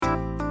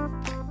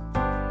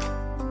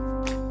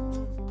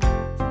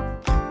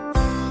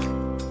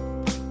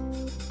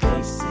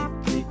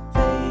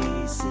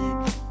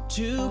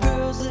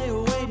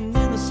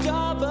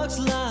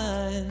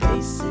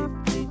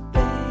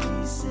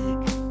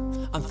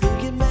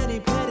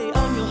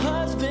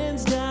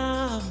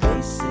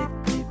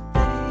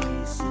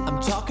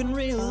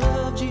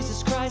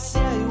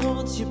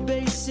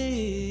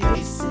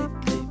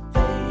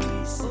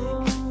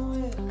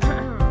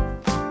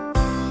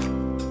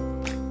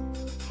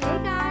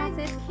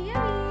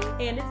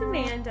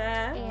Amanda.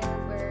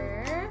 And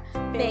we're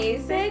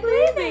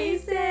Basically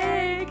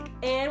Basic.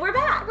 And we're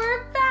back.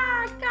 We're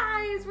back,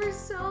 guys. We're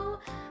so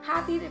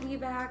happy to be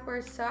back.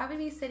 We're so happy to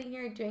be sitting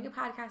here doing a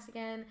podcast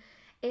again.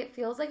 It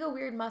feels like a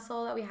weird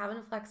muscle that we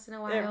haven't flexed in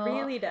a while. It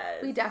really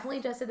does. We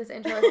definitely just did this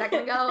intro a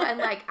second ago, and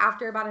like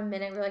after about a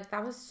minute, we're like,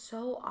 that was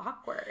so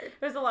awkward.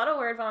 It was a lot of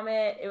word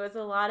vomit. It was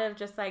a lot of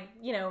just like,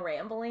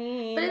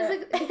 rambling. But it's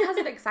like because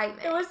of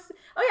excitement. It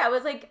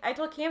was like, I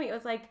told Cammie, it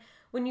was like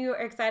when you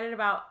are excited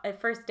about a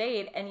first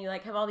date and you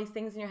like have all these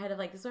things in your head of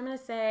like, this is what I'm going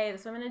to say,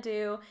 this is what I'm going to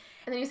do.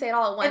 And then you say it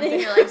all at once and then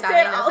you're like, that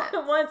say it made no all sense.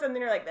 at once and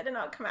then you're like, that did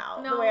not come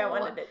out the way I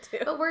wanted it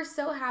to. But we're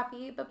so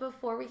happy. But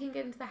before we can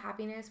get into the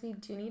happiness, we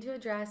do need to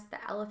address the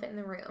elephant in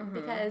the room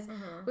because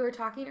we were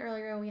talking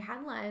earlier and we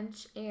had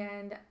lunch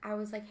and I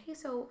was like, hey,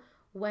 so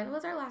when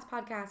was our last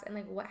podcast and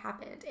like what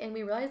happened? And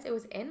we realized it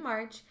was in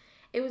March.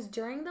 It was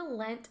during the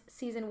Lent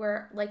season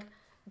where like,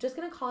 just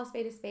gonna call a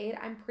spade.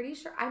 I'm pretty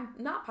sure, I'm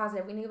not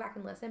positive, we need to go back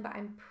and listen, but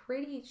I'm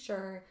pretty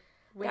sure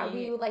that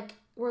we like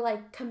were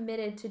like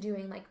committed to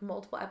doing like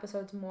multiple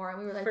episodes more, and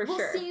we were like, we'll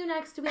see you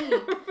next week.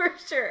 For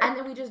sure. And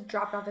then we just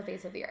dropped off the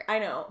face of the earth. I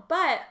know,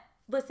 but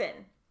listen,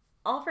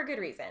 all for good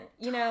reason,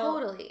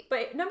 Totally.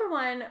 But number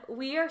one,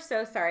 we are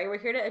so sorry. We're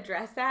here to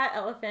address that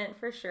elephant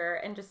for sure,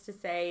 and just to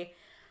say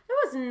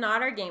it was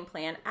not our game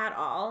plan at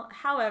all.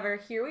 However,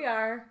 here we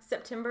are,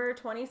 September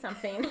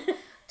 20-something.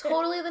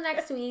 Totally the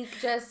next week,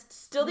 just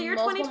still the year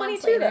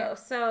 2022 though.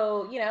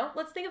 So,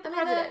 let's think of the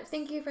positives.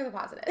 Thank you for the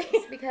positives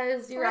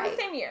because you're right.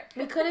 The same year.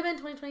 We could have been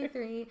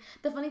 2023.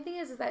 The funny thing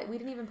is that we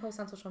didn't even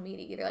post on social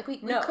media either. Like we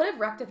could have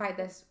rectified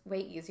this way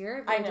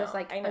easier if we just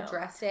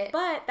addressed it.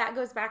 But that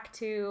goes back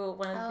to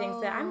one of the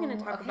things that I'm going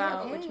to talk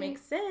about, which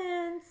makes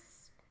sense.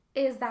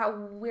 Is that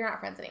we're not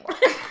friends anymore.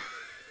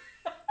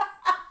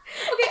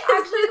 Okay,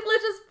 actually,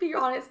 let's just be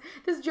honest.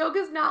 This joke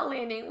is not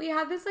landing. We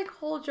had this,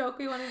 whole joke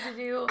we wanted to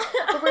do.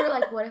 But we were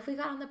like, what if we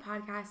got on the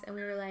podcast and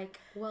we were like,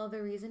 well,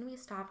 the reason we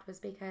stopped was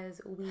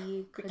because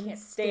we couldn't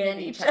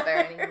stand each other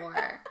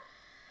anymore.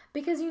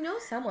 Because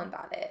someone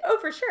thought it. Oh,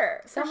 for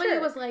sure. Somebody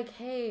was like,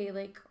 hey,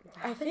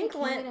 I think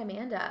Lent and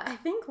Amanda. I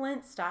think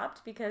Lent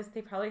stopped because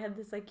they probably had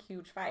this,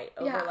 huge fight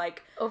over,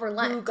 over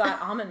Lent. Who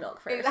got almond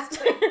milk first.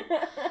 Exactly.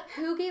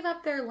 Who gave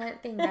up their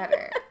Lent thing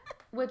better?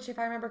 Which, if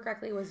I remember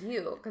correctly, was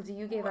you, because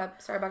you gave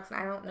up Starbucks, and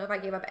I don't know if I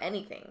gave up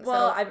anything.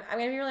 Well, I'm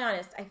going to be really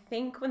honest. I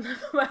think when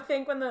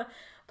the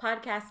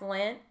podcast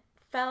Lent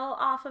fell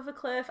off of a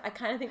cliff, I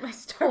kind of think my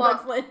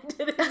Starbucks Lent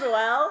did as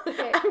well.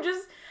 Okay. I'm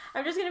just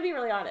going to be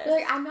really honest.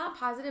 I'm not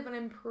positive, but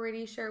I'm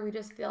pretty sure we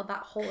just failed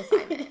that whole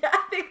assignment. Yeah,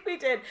 I think we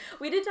did.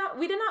 We did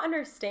not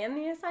understand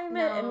the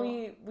assignment, No.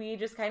 and we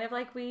just kind of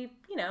left the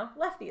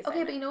assignment.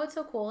 Okay, but what's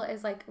so cool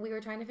is we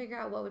were trying to figure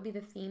out what would be the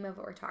theme of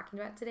what we're talking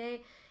about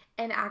today.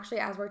 And actually,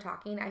 as we're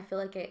talking, I feel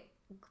like it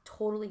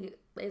totally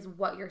is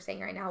what you're saying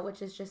right now,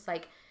 which is just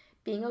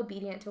being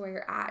obedient to where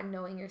you're at and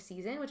knowing your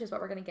season, which is what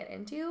we're going to get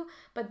into.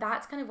 But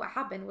that's kind of what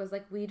happened was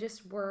we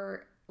just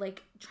were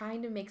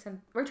trying to make fetch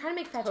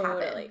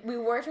happen. We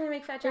were trying to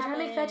make fetch happen. We're trying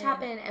to make fetch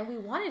happen, and we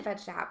wanted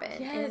fetch to happen.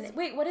 Yes. And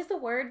wait, what is the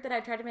word that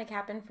I tried to make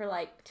happen for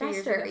 2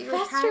 years Fester. ago?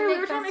 We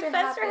were trying to make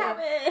fester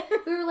happen. happen.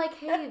 We were like,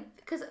 hey,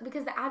 because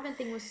the Advent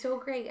thing was so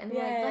great, and we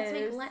were like, let's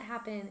make Lent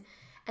happen.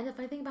 And the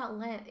funny thing about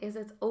Lent is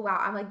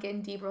I'm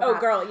getting deeper with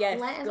that. Girl, yes.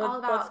 Lent is all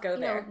about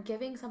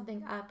giving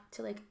something up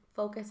to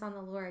focus on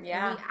the Lord.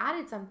 Yeah. And we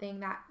added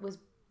something that was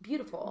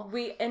beautiful.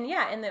 And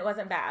it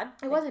wasn't bad.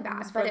 It wasn't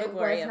bad, but it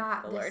was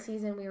not the Lord.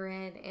 season we were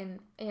in.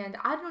 And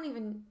I don't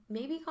even,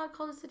 maybe God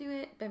called us to do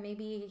it, but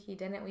maybe he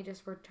didn't. We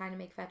just were trying to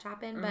make fetch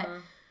happen. Mm-hmm. But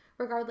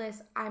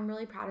regardless, I'm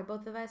really proud of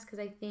both of us because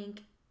I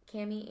think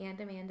Cammie and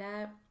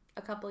Amanda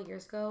a couple of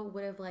years ago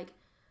would have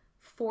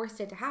forced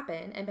it to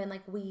happen and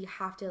been we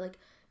have to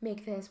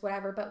make this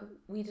whatever, but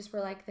we just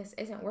were this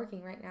isn't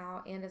working right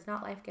now and it's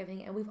not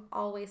life-giving. And we've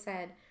always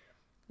said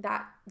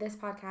that this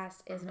podcast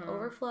is an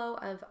overflow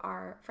of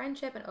our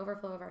friendship, an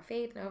overflow of our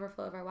faith, an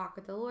overflow of our walk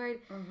with the Lord.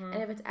 And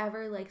if it's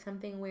ever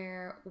something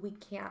where we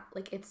can't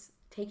it's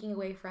taking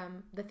away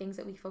from the things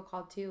that we feel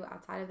called to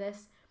outside of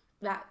this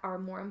that are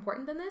more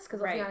important than this, because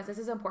let's be honest, this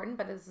is important,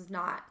 but this is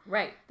not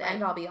the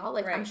end all be all.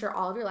 I'm sure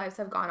all of your lives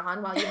have gone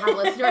on while you have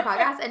listened to our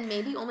podcast, and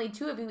maybe only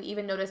 2 of you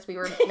even noticed we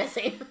were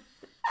missing.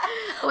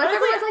 What if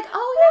everyone's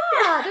oh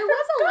yeah, there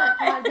was a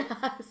Lent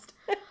podcast.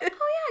 Oh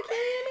yeah,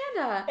 Cammie and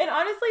Amanda. And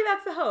honestly,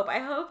 that's the hope. I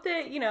hope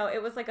that,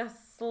 it was a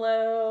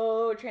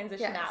slow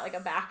transition out, a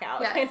back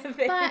out kind of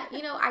thing. But,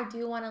 I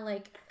do want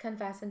to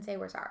confess and say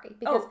we're sorry.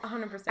 Because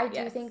 100%. I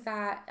do think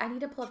that, I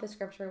need to pull up the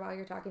scripture while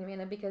you're talking to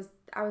Amanda, because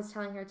I was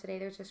telling her today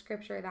there's a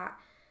scripture that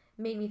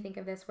made me think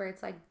of this where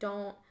it's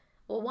don't,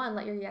 well, one,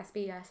 let your yes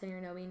be yes and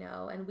your no be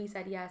no. And we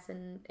said yes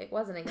and it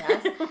wasn't a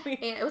yes. And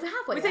it was a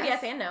halfway yes. We said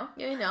yes and no.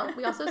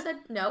 We also said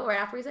no right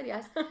after we said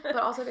yes. But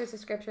also there's a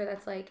scripture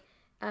that's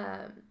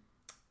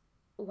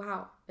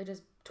wow, it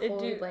just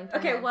totally blanked.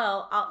 Okay,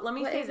 well, let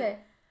me what say is it?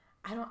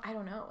 I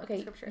don't know what okay,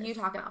 the scripture is. You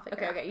talk and I'll figure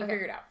it out. Okay, you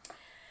figure it out.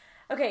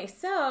 Okay,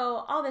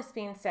 so all this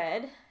being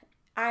said,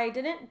 I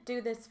didn't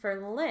do this for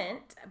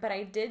Lent, but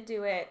I did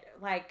do it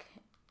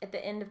at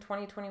the end of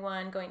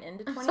 2021 going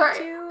into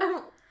 2022.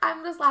 Sorry.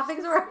 I'm just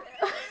laughing so hard.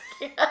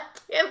 I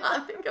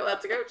cannot think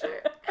about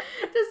scripture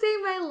to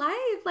save my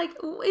life. Like,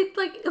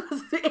 it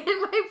was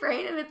in my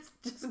brain and it's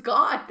just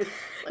gone.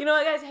 You know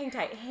what, guys? Hang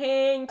tight.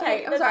 Hang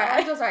tight. Okay,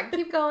 I'm so sorry.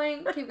 Keep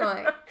going.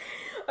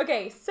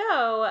 Okay,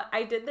 so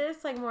I did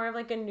this like more of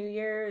like a New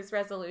Year's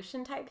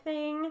resolution type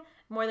thing,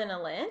 more than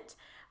a Lent.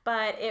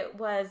 But it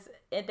was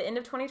at the end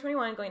of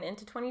 2021 going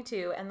into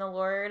 22, and the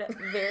Lord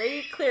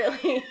very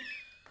clearly...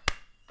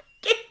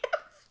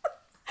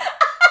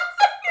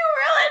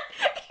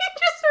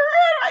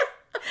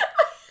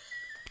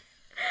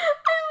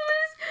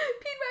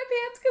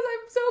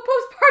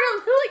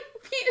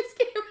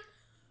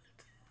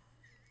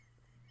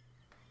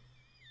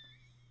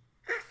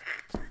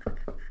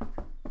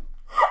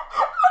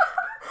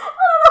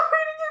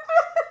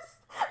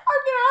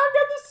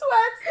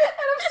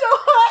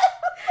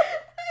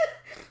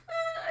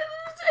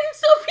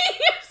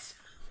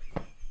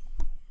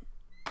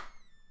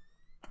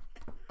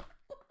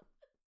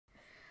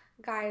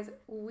 Guys,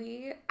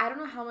 I don't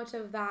know how much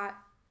of that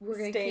we're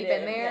going to keep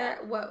in there,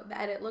 yeah. what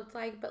the edit looked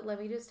like, but let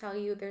me just tell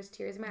you, there's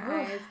tears in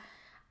my eyes.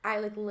 I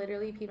like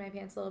literally peed my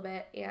pants a little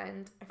bit,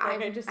 and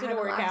I just did a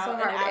workout so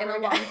hard in a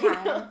long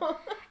time.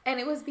 And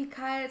it was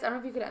because, I don't know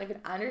if you could even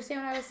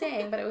understand what I was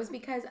saying, but it was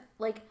because,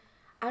 like,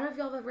 I don't know if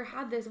y'all have ever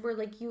had this where,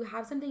 like, you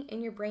have something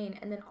in your brain,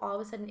 and then all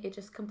of a sudden it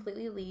just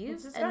completely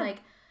leaves, and, like,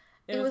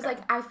 it was like,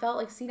 I felt,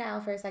 like, senile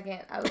for a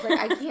second. I was like,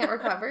 I can't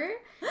recover,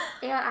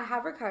 and I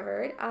have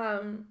recovered.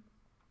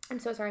 I'm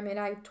so sorry,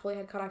 Amanda. I totally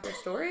had cut off your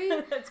story.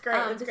 That's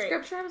great. The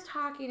scripture I was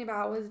talking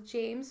about was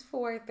James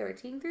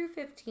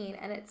 4:13-15,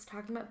 and it's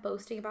talking about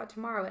boasting about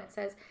tomorrow. And it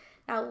says,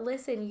 "Now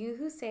listen, you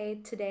who say,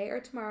 today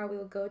or tomorrow we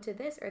will go to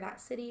this or that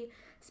city,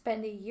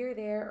 spend a year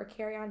there, or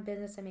carry on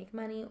business and make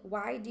money.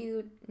 Why do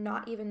you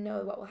not even know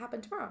what will happen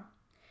tomorrow?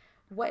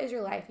 What is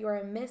your life? You are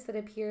a mist that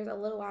appears a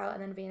little while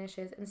and then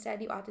vanishes. Instead,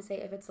 you ought to say,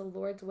 if it's the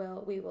Lord's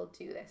will, we will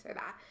do this or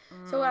that."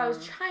 So what I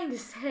was trying to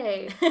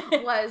say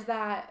was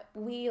that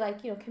we,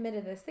 like,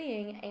 committed this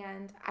thing.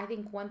 And I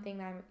think one thing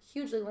that I'm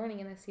hugely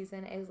learning in this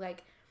season is,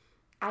 like,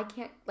 I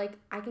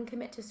can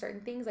commit to certain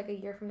things. Like, a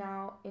year from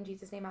now, in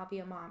Jesus' name, I'll be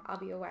a mom, I'll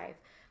be a wife.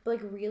 But,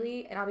 like,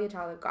 really, and I'll be a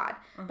child of God.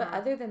 But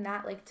other than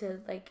that, like,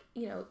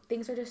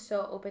 things are just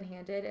so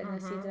open-handed in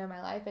this season of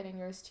my life and in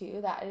yours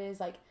too, that it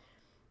is, like,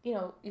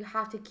 you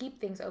have to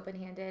keep things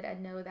open-handed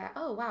and know that,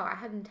 oh, wow, I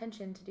had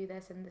intention to do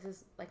this, and this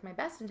is, like, my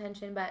best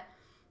intention, but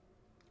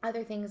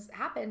other things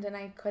happened, and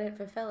I couldn't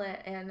fulfill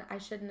it, and I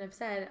shouldn't have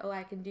said, oh,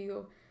 I can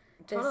do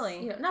this.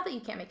 Totally. Not that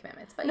you can't make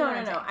commitments, but No,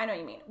 I know what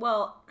you mean.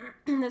 Well,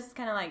 this is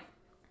kind of, like,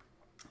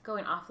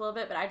 going off a little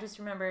bit, but I just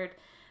remembered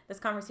this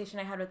conversation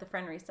I had with a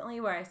friend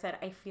recently where I said,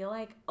 I feel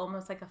like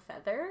almost like a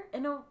feather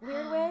in a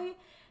weird way,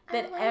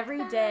 that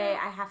every day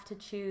I have to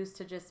choose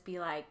to just be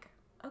like,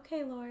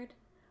 okay, Lord,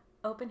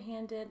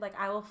 open-handed, like,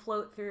 I will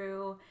float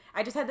through.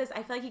 I just had this,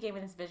 I feel like he gave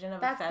me this vision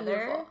of a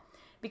feather. Beautiful.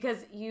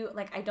 Because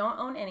I don't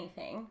own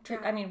anything. Yeah.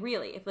 I mean,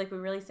 really, if, like, we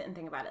really sit and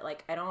think about it,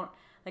 like, I don't,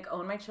 like,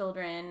 own my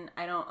children.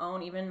 I don't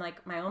own even,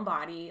 like, my own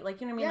body.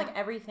 Like, you know what I mean? Yeah. Like,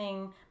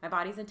 everything, my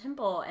body's a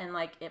temple, and,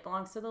 like, it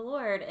belongs to the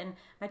Lord, and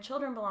my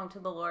children belong to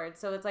the Lord.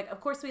 So it's like,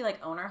 of course we,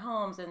 like, own our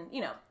homes, and,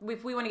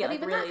 if we want to get,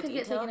 like, really detailed. But even that could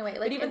get taken away.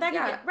 Like, but even that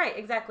could get, right,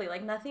 exactly.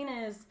 Like, nothing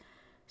is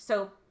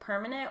so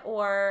permanent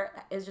or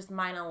is just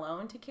mine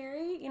alone to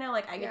carry.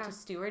 Like, I get to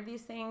steward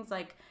these things.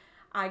 Like,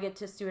 I get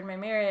to steward my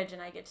marriage,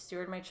 and I get to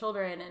steward my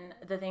children, and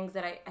the things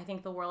that I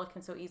think the world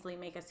can so easily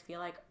make us feel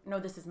like,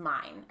 no, this is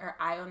mine, or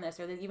I own this,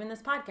 or even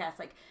this podcast.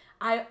 Like,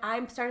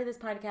 I started this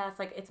podcast,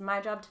 like, it's my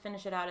job to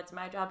finish it out. It's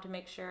my job to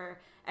make sure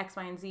X,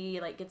 Y, and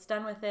Z, like, gets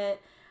done with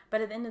it.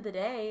 But at the end of the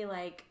day,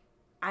 like,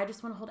 I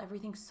just want to hold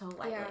everything so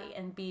lightly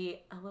and be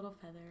a little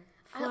feather.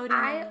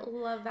 I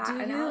love that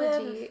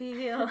analogy. Do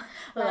you ever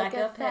feel like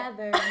a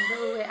feather in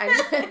the wind?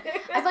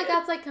 I feel like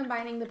that's, like,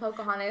 combining the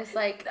Pocahontas,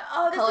 like,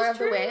 Color of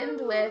the Wind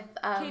with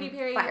Katy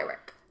Perry,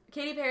 Firework.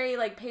 Katy Perry,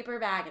 like, paper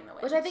bag in the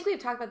wind. Which I think we've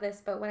talked about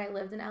this, but when I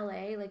lived in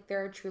LA, like,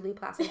 there are truly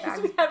plastic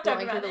bags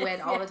going through the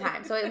wind all the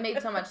time. So it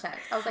made so much sense.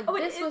 I was like,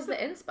 this was the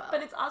inspo.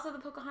 But it's also the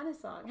Pocahontas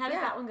song. How does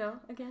that one go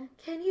again?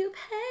 Can you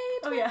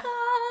paint with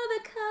all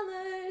the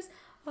colors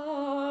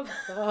of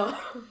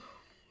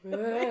the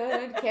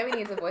wood? Cammy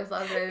needs a voice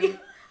lesson.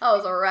 I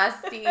was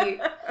rusty. Okay,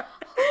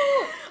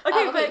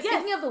 but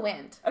speaking of the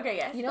wind. Okay,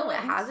 yes. You know what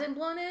hasn't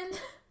blown in?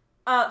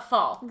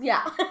 Fall.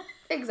 Yeah,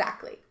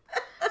 exactly.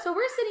 So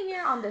we're sitting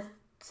here on the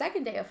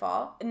second day of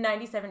fall.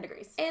 97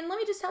 degrees. And let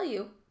me just tell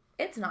you,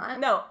 it's not.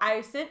 No,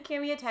 I sent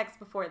Cammy a text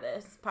before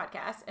this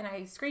podcast, and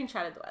I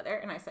screenshotted the weather,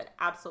 and I said,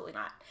 absolutely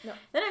not. No.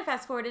 Then I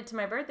fast forwarded to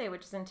my birthday,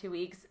 which is in 2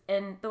 weeks,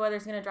 and the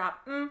weather's going to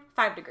drop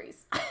 5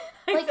 degrees.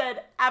 I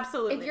said,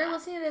 absolutely If you're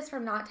listening to this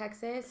from not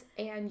Texas,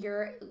 and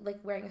you're, like,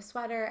 wearing a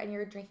sweater, and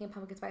you're drinking a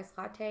pumpkin spice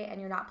latte,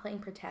 and you're not playing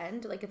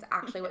pretend, like, it's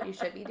actually what you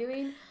should be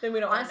doing. Then we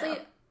don't Honestly,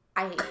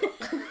 I hate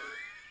you.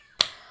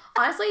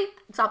 Honestly,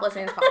 stop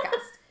listening to this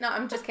podcast. No,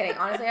 I'm just kidding.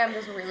 Honestly, I'm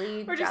just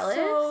really jealous.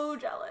 We're so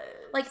jealous.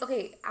 Like,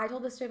 okay, I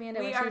told this to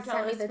Amanda when she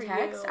sent me the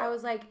text. I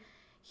was like,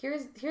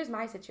 here's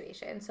my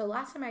situation. So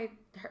last time I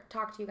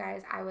talked to you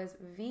guys, I was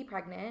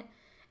pregnant,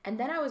 And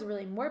then I was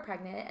really more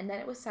pregnant, and then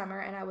it was summer,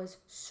 and I was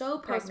so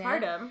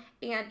pregnant. Postpartum.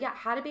 And yeah,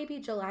 had a baby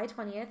July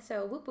 20th,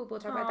 so whoop whoop,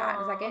 we'll talk about that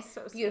in a second.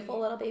 So Beautiful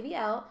sweet. little baby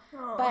Elle.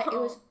 Aww. But it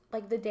was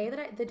like the day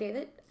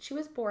that she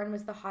was born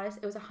was the hottest.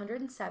 It was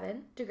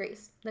 107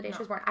 degrees the day she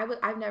was born.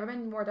 I've never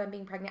been more done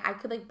being pregnant. I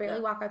could like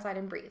barely walk outside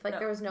and breathe. Like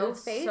there was no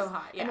space. So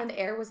hot, yeah. And then the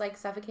air was like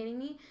suffocating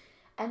me.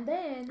 And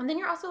then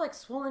you're also like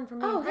swollen from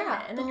being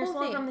pregnant. And then you're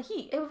swollen from the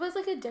heat. It was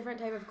like a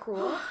different type of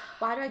cruel.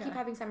 Why do I keep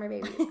having summer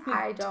babies?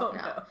 I don't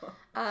know.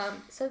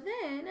 So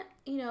then,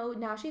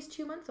 now she's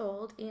 2 months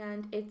old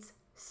and it's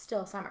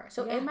still summer.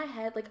 So in my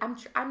head, like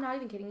I'm not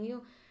even kidding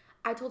you.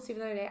 I told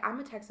Steven the other day, I'm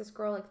a Texas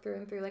girl, like through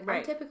and through. Like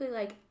I'm typically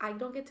like, I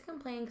don't get to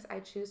complain because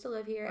I choose to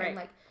live here and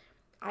like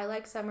I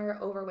like summer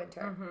over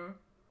winter.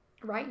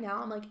 Mm-hmm. Right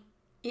now, I'm like,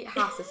 it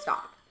has to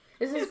stop.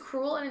 This is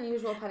cruel and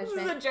unusual punishment.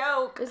 This is a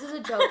joke. This is a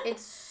joke.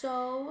 It's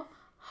so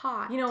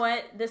hot. You know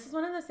what? This is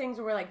one of those things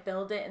where we're like,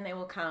 build it and they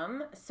will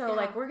come. So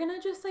like, we're going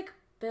to just like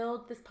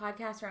build this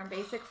podcast around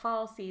basic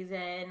fall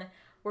season.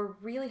 We're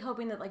really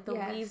hoping that like the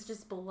leaves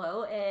just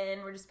blow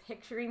in. We're just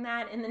picturing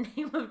that in the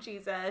name of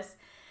Jesus.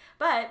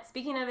 But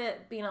speaking of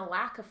it being a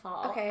lack of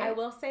fall, I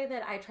will say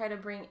that I try to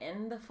bring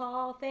in the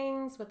fall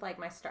things with like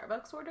my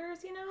Starbucks orders,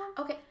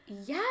 Okay.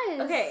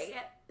 Yes. Okay.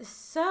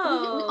 So.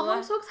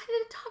 I'm so excited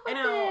to talk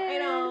about this. I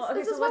know. Okay,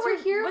 this is what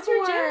we're here for. What's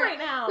your jam right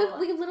now?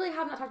 We literally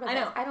have not talked about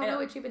this. I don't know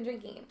what you've been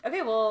drinking.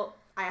 Okay, well,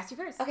 I asked you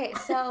first. Okay,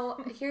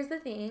 so here's the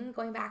thing.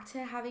 Going back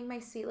to having my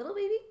sweet little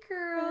baby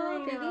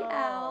girl, baby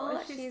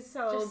Elle. She's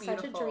so just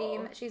beautiful. Such a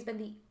dream. She's been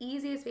the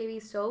easiest baby,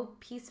 so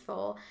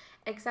peaceful.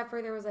 Except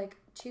for there was like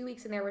 2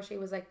 weeks in there where she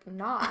was like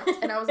not.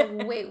 And I was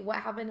like, wait, what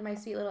happened to my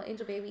sweet little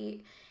angel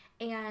baby?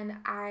 And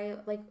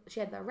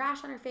she had the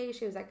rash on her face.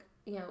 She was like,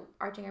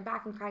 arching her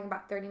back and crying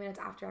about 30 minutes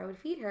after I would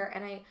feed her.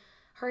 And I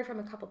heard from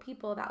a couple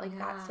people that like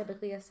that's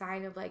typically a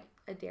sign of like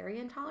a dairy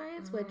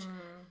intolerance, which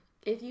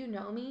if you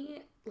know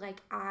me,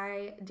 like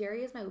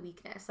dairy is my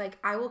weakness. Like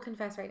I will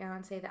confess right now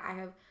and say that I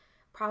have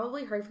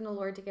probably heard from the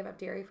Lord to give up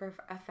dairy for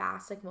a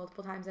fast like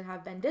multiple times and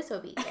have been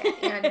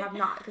disobedient and have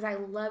not, because I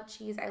love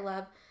cheese. I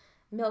love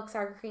milk,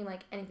 sour cream,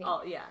 like anything.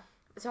 Oh, yeah.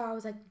 So I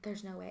was like,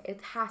 there's no way. It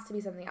has to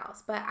be something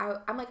else. But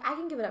I'm like, I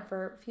can give it up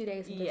for a few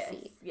days and just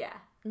see. Yeah.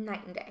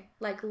 Night and day.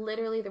 Like,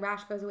 literally, the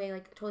rash goes away,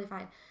 like, totally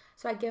fine.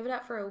 So I give it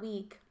up for a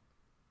week,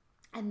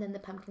 and then the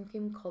pumpkin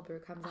cream cold brew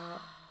comes out.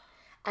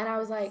 And I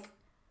was like,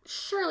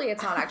 surely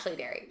it's not actually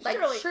dairy. Like,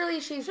 surely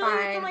she's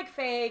fine. It's like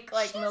fake,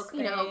 like, she's, milk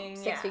thing.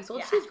 6 weeks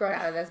old. Yeah. She's grown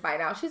out of this by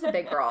now. She's a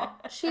big girl.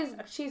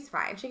 She's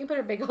fine. She can put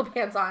her big girl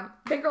pants on,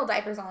 big girl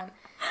diapers on,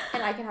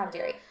 and I can have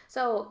dairy.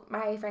 So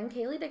my friend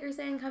Kaylee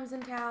Dickerson comes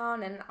in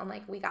town, and I'm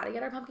like, we got to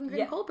get our pumpkin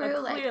cream cold brew.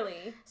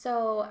 Clearly.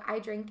 So I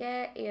drink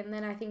it, and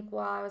then I think,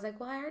 I was like,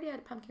 I already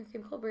had pumpkin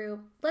cream cold brew.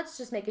 Let's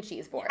just make a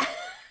cheese board.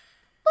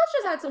 Let's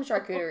just add some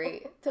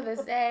charcuterie to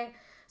this day.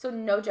 So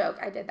no joke,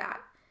 I did that.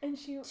 And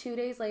 2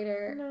 days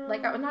later,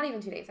 not even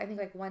 2 days, I think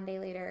like 1 day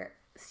later,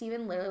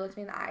 Steven literally looked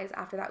me in the eyes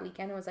after that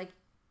weekend and was like,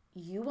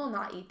 you will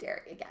not eat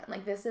dairy again.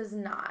 Like, this is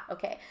not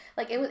okay.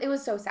 Like, it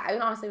was so sad.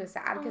 It honestly was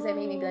sad because it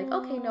made me be like,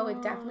 okay, no,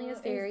 it definitely is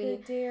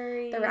dairy.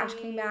 The rash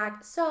came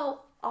back.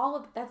 So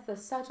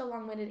that's such a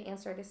long-winded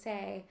answer to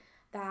say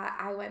that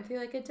I went through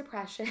like a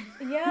depression.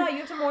 Yeah, you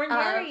have to mourn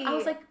dairy. I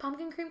was like,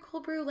 pumpkin cream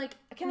cold brew, like,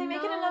 can they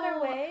make it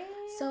another way?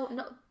 So,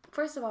 no,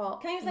 first of all,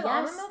 can they use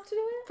almond milk to do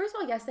it? First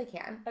of all, yes, they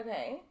can.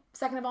 Okay.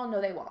 Second of all,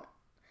 no, they won't.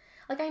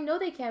 Like, I know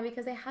they can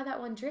because they had that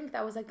one drink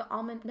that was like the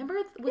almond. Remember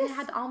when they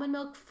had the almond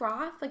milk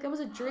froth? Like, that was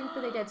a drink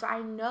that they did. So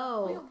I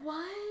know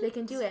they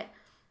can do it.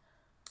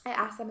 I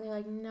asked them and they're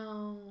like,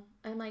 no.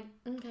 I'm like,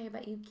 okay,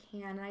 but you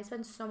can. And I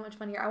spend so much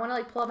money here. I want to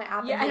like pull up my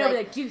app and be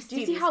like, do you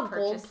see how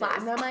gold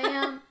platinum I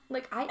am?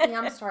 Like, I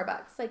am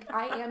Starbucks. Like,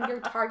 I am your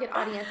target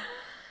audience.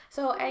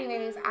 So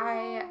anyways,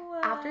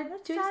 after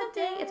doing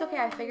something, it's okay.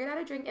 I figured out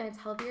a drink and it's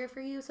healthier for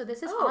you. So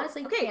this is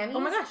honestly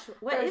Cammy's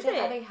version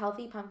of a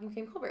healthy pumpkin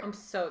cream cold brew. I'm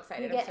so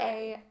excited. You get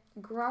a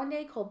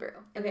grande cold brew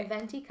in a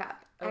venti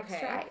cup,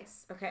 extra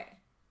ice. Okay.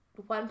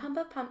 1 pump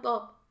of pumpkin.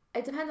 Well,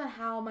 it depends on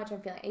how much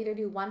I'm feeling. I either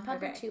do 1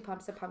 pump or 2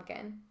 pumps of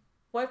pumpkin.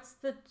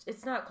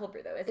 It's not cold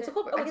brew though, is it? It's a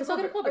cold brew. I can still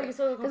get a cold brew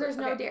because there's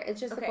no dairy.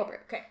 It's just the cold brew.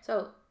 Okay.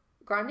 So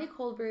grande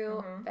cold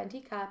brew, venti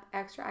cup,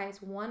 extra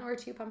ice, 1 or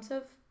 2 pumps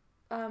of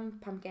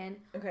pumpkin,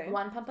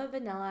 1 pump of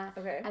vanilla,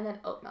 and then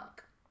oat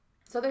milk.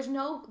 So there's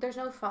no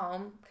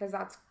foam because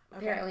that's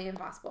apparently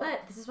impossible.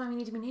 But this is why we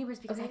need to be neighbors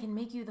because I can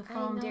make you the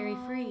foam dairy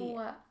free.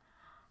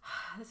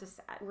 This is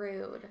sad.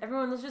 Rude.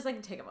 Everyone, let's just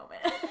like take a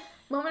moment.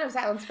 Moment of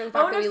silence for the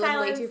fact that we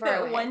live way too far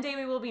away. One day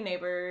we will be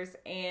neighbors,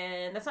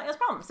 and that's not your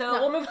problem. So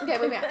we'll move on. Okay,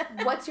 wait a minute.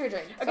 What's your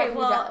drink? Okay,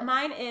 well,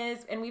 mine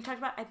is, and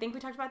I think we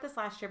talked about this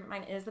last year, but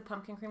mine is the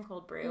pumpkin cream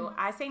cold brew.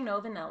 I say no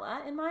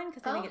vanilla in mine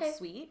because I think it's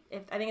sweet.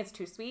 I think it's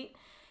too sweet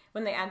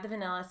when they add the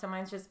vanilla. So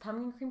mine's just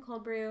pumpkin cream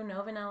cold brew,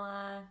 no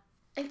vanilla.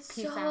 It's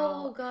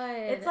so good.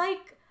 It's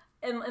like,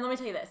 and let me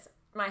tell you this.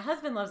 my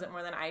husband loves it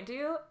more than I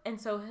do, and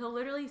so he'll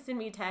literally send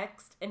me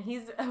text, and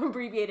he's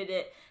abbreviated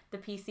it the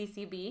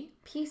PCCB.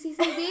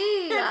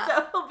 PCCB. And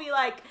so he'll be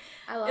like,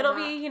 I love it'll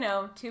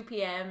that. be, 2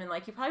 p.m. and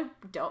like you probably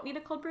don't need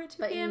a cold brew at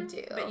 2 p.m.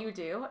 But you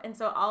do. And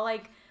so I'll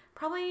like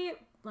probably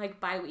like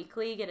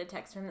bi-weekly get a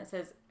text from him that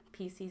says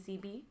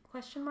PCCB ?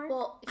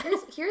 Well,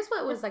 here's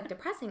what was like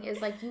depressing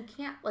is like you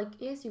can't like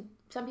yes you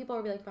some people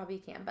will be like probably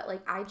you can, but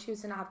like I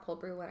choose to not have cold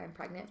brew when I'm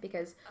pregnant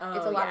because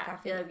it's a lot of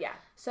caffeine. Yeah.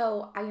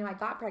 So I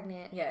got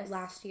pregnant Yes.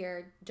 last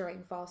year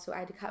during fall, so I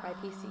had to cut my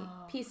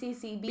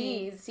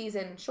PCCB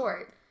season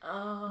short.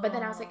 Oh. But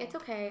then I was like, it's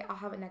okay, I'll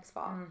have it next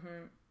fall.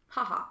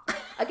 Haha.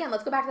 Again,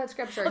 let's go back to that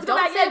scripture. Let's don't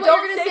go back, say yeah, what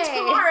don't you're gonna say say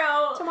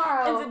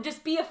tomorrow. And so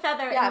just be a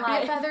feather in life. Yeah,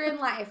 be a feather in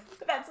life.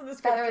 That's what the Feather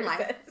scripture in life.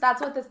 says.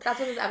 That's what this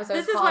episode is called.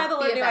 This is why the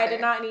Lord Be a knew I feather.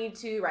 did not need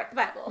to write the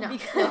Bible. No,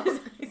 because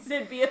he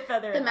said be a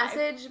feather The in life.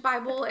 Message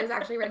Bible is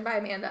actually written by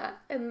Amanda,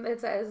 and it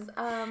says,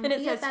 And it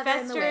be a says, feather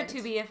in the fester wind.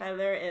 to be a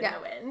feather in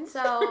the wind.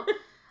 So,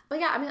 but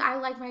yeah, I mean, I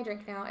like my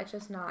drink now. It's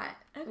just not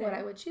Okay. what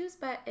I would choose,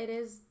 but it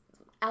is,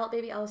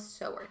 Baby L is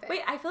so worth it. Wait,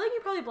 I feel like you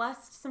probably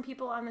blessed some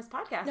people on this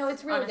podcast. No,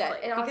 it's really good.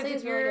 It honestly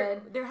is really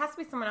good. There has to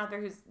be someone out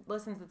there who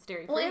listens that's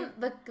dairy free. Well,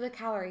 and the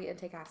calorie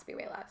intake has to be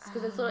way less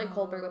because it's literally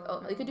cold brew with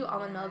oat milk. You could do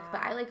almond milk,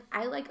 but I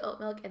like oat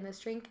milk in this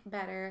drink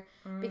better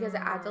because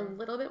it adds a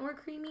little bit more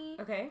creamy.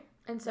 Okay.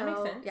 And so, that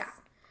makes sense. yeah.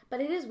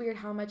 But it is weird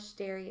how much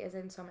dairy is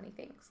in so many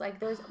things. Like,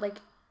 there's, like,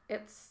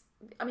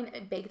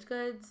 baked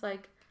goods,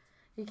 like,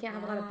 you can't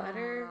have a lot of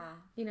butter.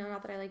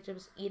 Not that I like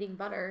just eating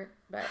butter,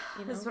 but,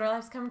 This is what our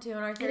life's come to in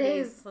our 30s. It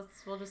is.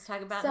 We'll just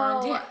talk about So,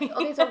 non-dairy.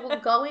 okay, so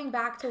going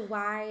back to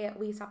why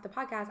we stopped the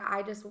podcast,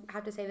 I just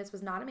have to say this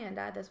was not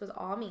Amanda. This was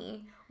all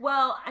me.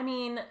 Well, I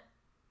mean,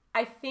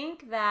 I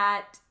think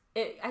that...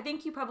 I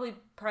think you probably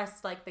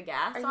pressed like the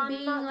gas on. Are you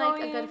being not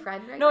like going. a good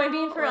friend right No, now? I'm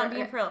being for real. I'm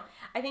being for real.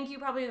 I think you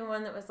probably the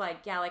one that was like,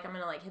 yeah, like I'm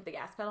gonna like hit the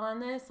gas pedal on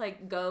this,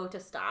 like go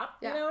to stop.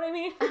 Yeah. You know what I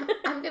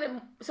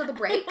mean? So the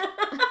brake.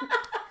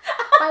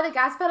 By the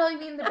gas pedal, you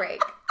mean the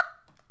brake.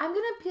 I'm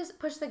gonna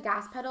push the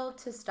gas pedal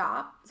to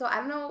stop. So I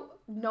don't know.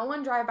 No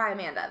one drive by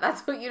Amanda.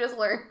 That's what you just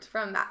learned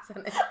from that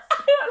sentence.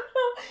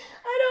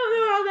 I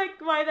don't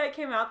know why that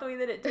came out the way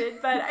that it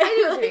did, but I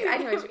knew what you mean. I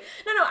knew what you mean.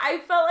 No,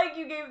 I felt like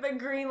you gave the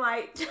green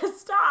light to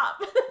stop.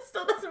 It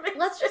still doesn't make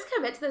Let's sense. just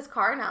commit to this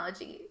car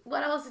analogy.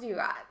 What else do you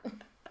got?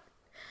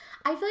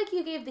 I feel like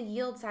you gave the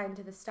yield sign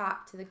to the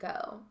stop to the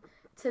go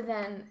to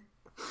then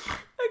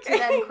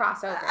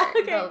cross over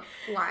the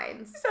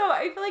lines. So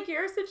I feel like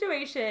your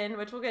situation,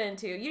 which we'll get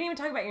into, you didn't even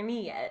talk about your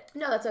knee yet.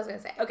 No, that's what I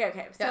was gonna say.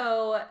 Okay.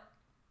 So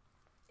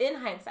in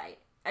hindsight,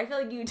 I feel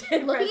like you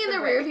did Looking in the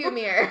rearview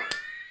mirror.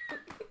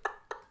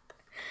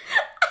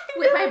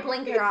 With my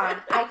blinker on,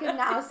 I can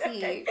now see.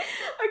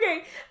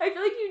 Okay, I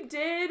feel like you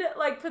did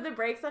like put the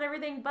brakes on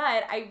everything,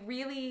 but I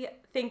really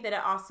think that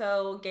it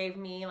also gave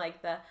me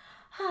like the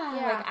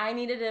like I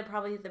needed to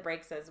probably hit the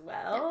brakes as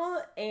well.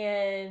 Yes.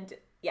 And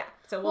yeah,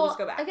 so we'll just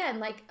go back. Again,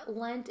 like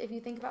Lent, if you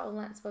think about what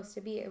Lent's supposed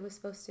to be, it was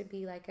supposed to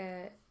be like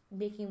a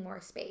making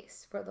more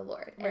space for the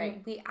Lord.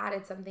 And we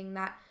added something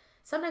that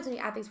sometimes when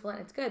you add things for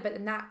Lent, it's good, but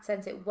in that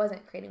sense, it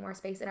wasn't creating more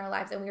space in our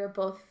lives, and we were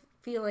both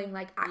feeling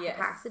like at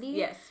capacity.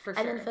 Yes, for sure.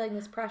 And then feeling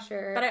this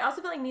pressure. But I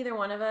also feel like neither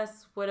one of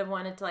us would have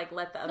wanted to like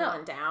let the other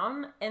one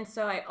down. And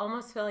so I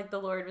almost feel like the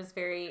Lord was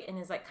very in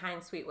his like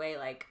kind, sweet way,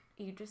 like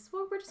we're just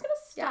gonna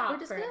stop. Yeah, we're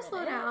just gonna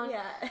slow down.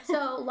 Yeah.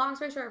 So long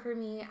story short for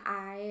me,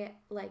 I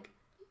like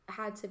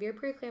had severe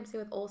preeclampsia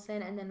with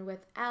Olsen, and then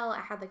with Elle,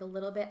 I had like a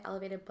little bit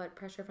elevated blood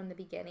pressure from the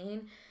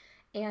beginning.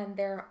 And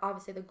there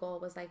obviously the goal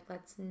was like,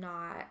 let's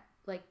not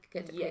like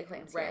get to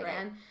preeclampsia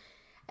again. Right.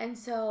 And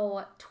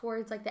so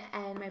towards like the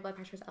end, my blood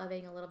pressure was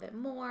elevating a little bit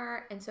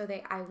more. And so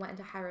I went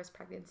into high risk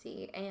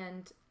pregnancy.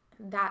 And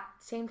that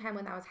same time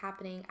when that was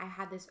happening, I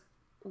had this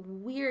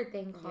weird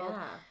thing called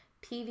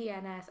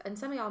PVNS. And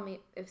some of y'all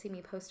may have seen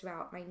me post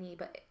about my knee,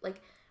 but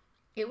like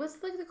it was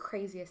like the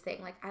craziest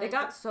thing. Like it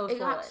got so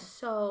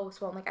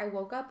swollen. Like I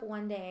woke up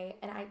one day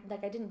and I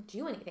didn't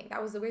do anything.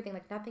 That was the weird thing.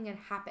 Like nothing had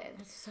happened.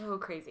 It's so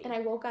crazy. And I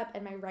woke up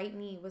and my right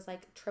knee was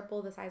like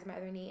triple the size of my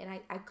other knee, and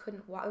I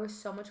couldn't walk. There was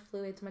so much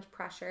fluid, so much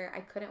pressure. I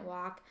couldn't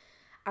walk.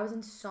 I was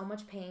in so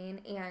much pain,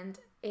 and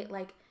it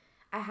like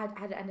I had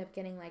to end up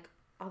getting like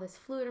all this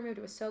fluid removed.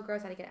 It was so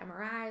gross. I had to get an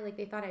MRI. Like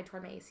they thought I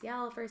torn my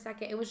ACL for a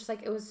second. It was just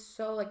like it was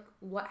so like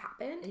what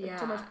happened? Yeah. Like,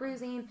 so much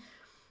bruising.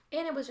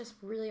 And it was just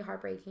really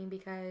heartbreaking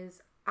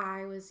because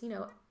I was,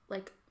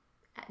 like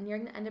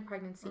nearing the end of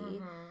pregnancy. Mm-hmm.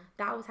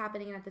 That was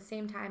happening. And at the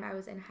same time, I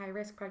was in high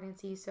risk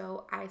pregnancy.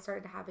 So I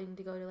started having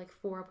to go to like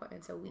 4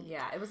 appointments a week.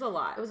 Yeah, it was a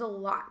lot. So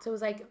it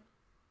was like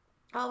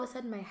all of a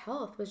sudden my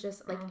health was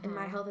just like, and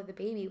my health of the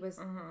baby was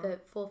the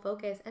full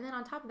focus. And then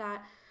on top of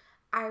that,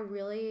 it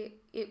really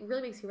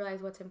makes you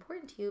realize what's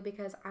important to you,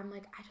 because I'm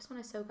like, I just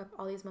want to soak up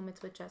all these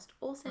moments with just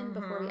Olsen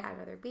before we add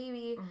another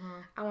baby.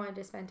 I wanted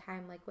to spend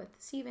time like with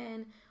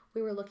Steven.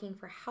 We were looking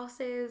for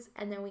houses,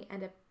 and then we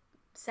end up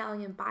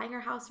selling and buying our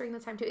house during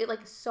this time too. It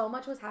like so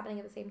much was happening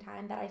at the same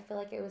time that I feel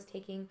like it was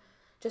taking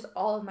just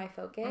all of my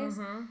focus.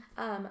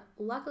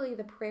 Luckily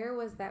the prayer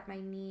was that my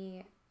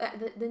knee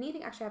the knee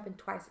thing actually happened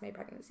twice in my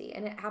pregnancy,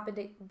 and it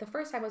happened. The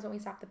first time was when we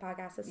stopped the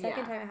podcast. The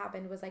second time it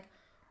happened was like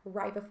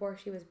right before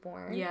she was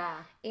born. Yeah.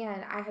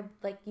 And I had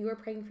like, you were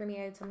praying for me.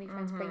 I had so many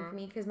friends praying for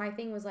me because my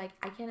thing was like,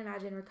 I can't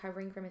imagine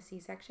recovering from a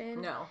C-section.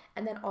 No.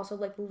 And then also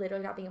like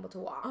literally not being able to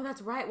walk. Oh,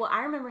 that's right. Well,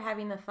 I remember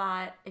having the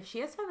thought, if she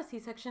has to have a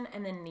C-section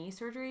and then knee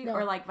surgery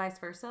or like vice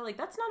versa, like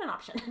that's not an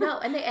option. No.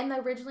 And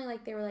originally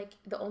like they were like,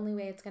 the only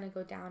way it's going to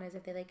go down is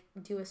if they like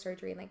do a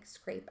surgery and like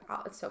scrape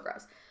out. It's so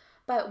gross.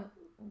 But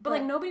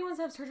like nobody wants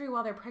to have surgery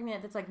while they're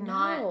pregnant. That's like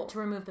not to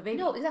remove the baby.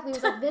 No, exactly. It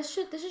was like this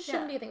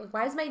shouldn't be a thing. Like,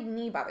 why is my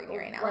knee bothering me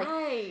right now? Like,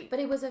 right. But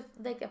it was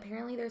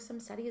apparently there's some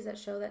studies that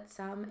show that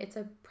it's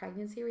a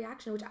pregnancy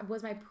reaction, which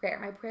was my prayer.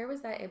 My prayer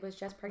was that it was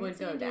just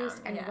pregnancy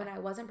induced, and when I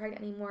wasn't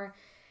pregnant anymore,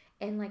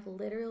 and like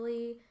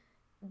literally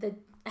the day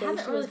it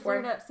hasn't really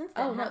flared up since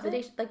then. Oh no, the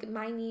day like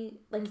my knee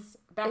like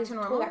back to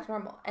normal. Back to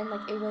normal, and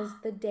like it was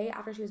the day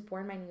after she was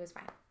born, my knee was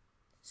fine.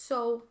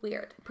 So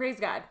weird. Praise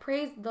God.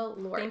 Praise the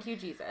Lord. Thank you,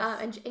 Jesus.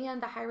 And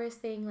the high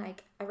risk thing,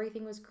 like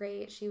everything was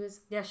great.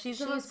 She's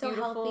the most so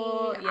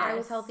beautiful. Healthy. Yes. I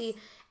was healthy,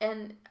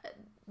 and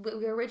we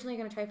were originally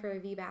going to try for a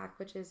VBAC,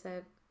 which is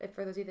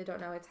for those of you that don't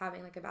know, it's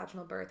having like a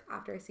vaginal birth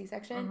after a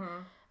C-section.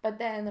 Mm-hmm. But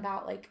then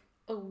about like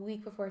a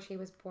week before she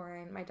was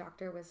born, my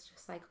doctor was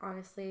just like,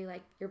 honestly,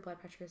 like your blood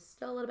pressure is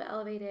still a little bit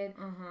elevated.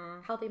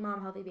 Mm-hmm. Healthy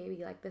mom, healthy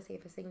baby. Like the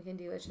safest thing we can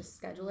do is just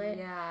schedule it.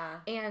 Yeah.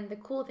 And the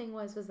cool thing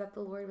was that the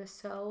Lord was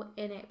so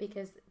in it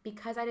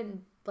because I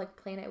didn't like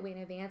plan it way in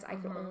advance. I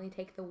could only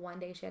take the one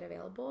day she had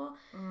available,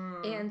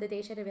 and the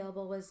day she had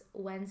available was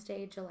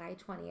Wednesday, July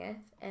 20th,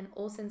 and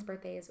Olsen's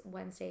birthday is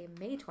Wednesday,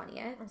 May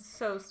 20th. That's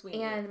so sweet.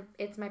 And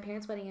it's my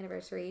parents' wedding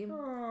anniversary.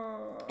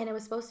 Aww. And it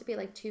was supposed to be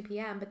like 2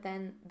 p.m., but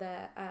then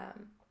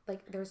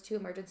there was 2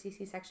 emergency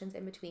C-sections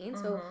in between.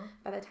 So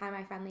by the time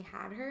I finally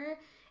had her,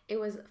 it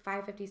was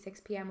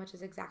 5:56 p.m., which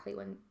is exactly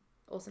when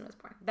Olsen was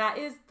born. That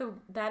is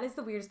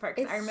the weirdest part.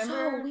 It's I remember,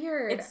 so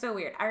weird. It's so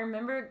weird. I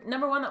remember,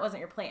 number one, that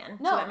wasn't your plan.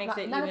 No, so that makes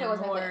it even it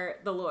more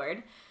the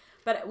Lord.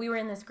 But we were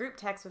in this group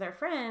text with our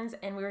friends,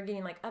 and we were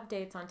getting like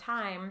updates on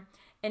time.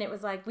 And it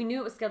was like, we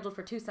knew it was scheduled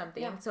for 2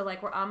 something. Yeah. So like,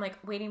 I'm like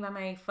waiting by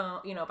my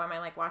phone, by my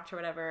like watch or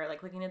whatever,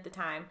 like looking at the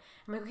time.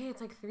 I'm like, okay,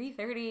 it's like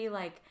 3:30,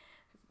 like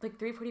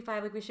 3:45,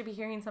 like we should be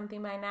hearing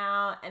something by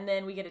now. And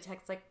then we get a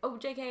text like, oh,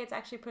 JK, it's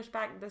actually pushed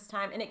back this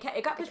time. And it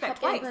got pushed back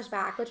twice. Pushed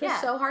back, which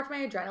was so hard for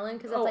my adrenaline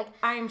because it's like,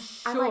 I'm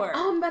sure. I'm like,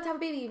 oh, I'm about to have a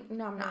baby.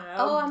 No, I'm not.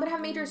 Oh, I'm going to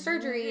have major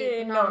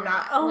surgery. No, I'm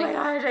not. Oh my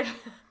gosh.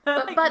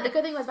 But the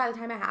good thing was by the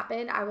time it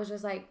happened, I was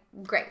just like,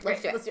 great,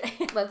 let's do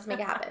it. Let's make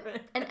it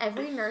happen. And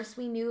every nurse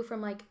we knew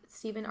from like,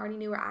 Steven already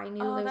knew, or I knew.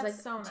 There was like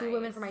so 2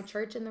 women from my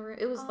church in the room.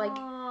 It was like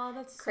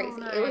that's crazy. So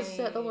nice. It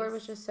was the Lord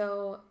was just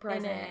so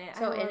present,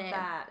 so in it.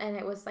 That. And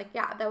it was like,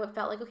 that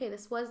felt like, okay,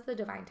 this was the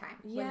divine time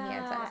when he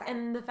had set aside.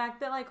 And the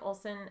fact that like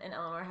Olsen and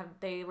Eleanor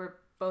they were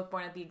both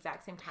born at the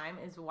exact same time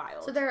is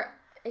wild. So they're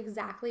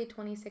exactly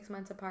 26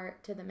 months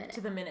apart to the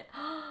minute.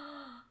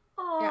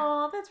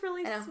 Oh, that's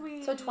really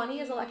sweet. So 20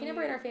 is a lucky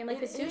number in our family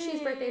because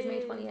Sushi's birthday is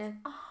May 20th.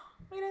 Oh,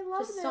 wait, I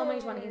love just this. So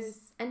many 20s.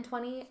 And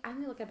 20, I'm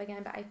going to look it up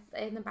again, but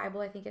in the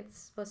Bible, I think it's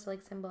supposed to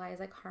like symbolize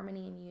like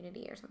harmony and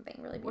unity or something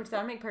really beautiful. Which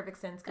that would make perfect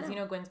sense because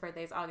Gwen's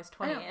birthday is August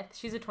 20th.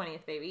 She's a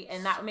 20th baby,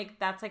 and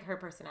that's like her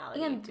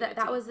personality. And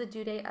that was the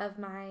due date of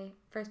my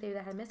first baby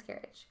that had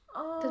miscarriage.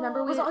 Oh, because remember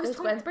it was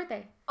Gwen's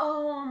birthday.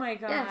 Oh my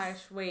gosh!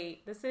 Yes.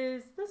 Wait, this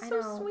is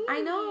so sweet.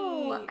 I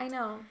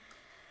know.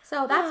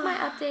 So that's my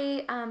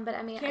update. But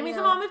I mean, Cammie's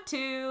a mom of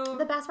 2.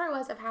 The best part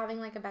was of having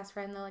like a best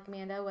friend though, like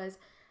Amanda, was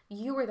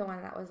you were the one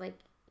that was like,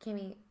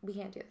 Cammie, we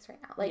can't do this right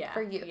now. Like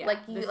for you, like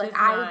you, like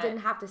I didn't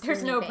have to say There's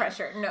anything. no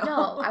pressure.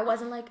 No, I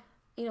wasn't like,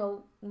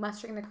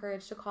 mustering the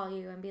courage to call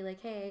you and be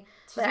like, hey.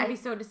 She's gonna be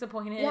so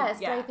disappointed. Yes,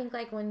 but I think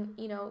like when,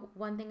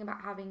 one thing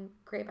about having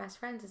great best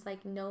friends is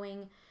like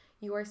knowing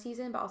your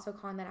season, but also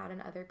calling that out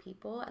in other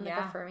people and like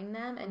affirming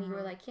them. And you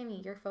were like,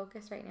 Cammie, your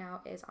focus right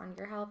now is on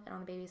your health and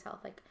on the baby's health.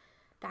 Like,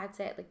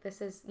 that's it. Like,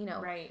 this is,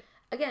 Right.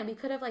 Again, we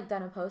could have like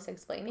done a post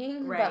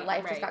explaining, but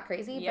life just got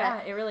crazy. Yeah,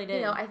 but, it really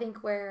did. I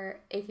think where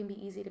it can be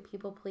easy to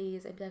people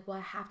please and be like, well,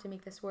 I have to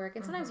make this work.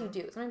 And sometimes you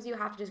do. Sometimes you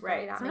have to just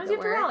grind it out. Sometimes make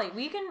you it have work. to rally.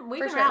 We can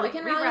For rally. We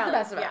can rally with the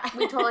best of it. Yeah.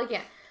 We totally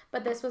can.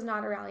 But this was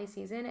not a rally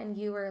season, and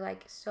you were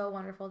like so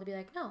wonderful to be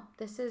like, no,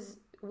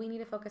 we need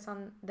to focus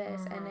on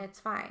this, and it's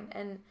fine.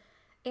 And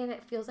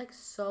it feels like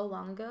so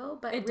long ago,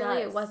 but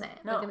it wasn't.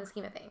 No. Like in the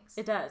scheme of things.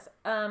 It does.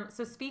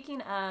 So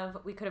speaking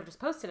of, we could have just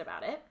posted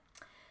about it.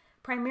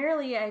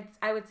 Primarily,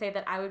 I would say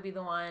that I would be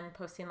the one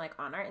posting like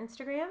on our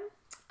Instagram.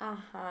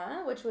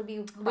 Which would be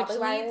probably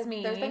why there's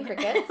been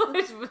crickets.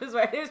 which is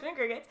why there's been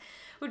crickets.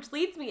 Which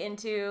leads me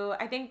into,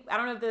 I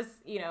don't know if this,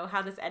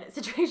 how this edit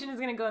situation is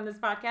going to go in this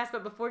podcast,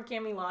 but before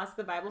Cammie lost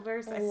the Bible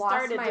verse, I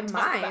started to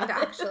talk about it.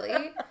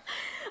 Actually.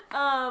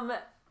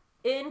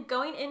 In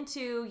going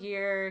into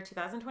year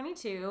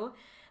 2022,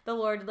 the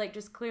Lord like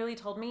just clearly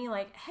told me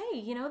like,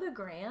 hey, the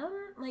gram,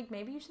 like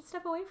maybe you should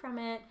step away from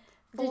it.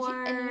 And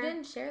you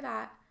didn't share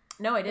that.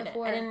 No, I didn't.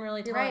 Before. I didn't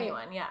really tell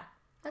anyone. Yeah.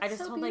 That's I just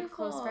so told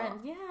beautiful. like close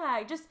friends.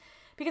 Yeah.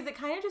 Because it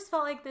kind of just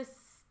felt like this,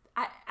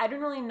 I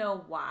didn't really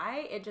know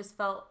why. It just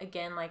felt,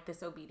 again, like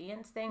this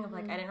obedience thing of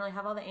like, I didn't really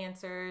have all the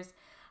answers.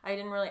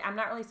 I'm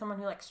not really someone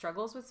who like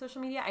struggles with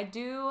social media. I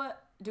do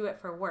it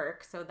for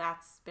work, so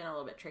that's been a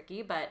little bit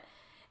tricky, but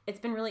it's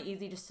been really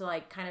easy just to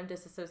like kind of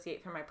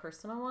disassociate from my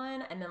personal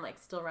one and then like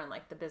still run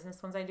like the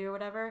business ones I do or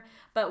whatever.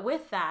 But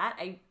with that,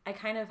 I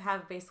kind of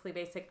have basically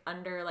basic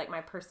under like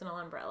my personal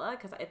umbrella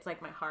because it's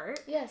like my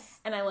heart. Yes.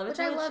 And I love it. Which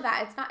I love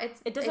that.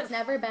 It's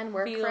never been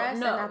work for us,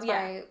 and that's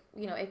why,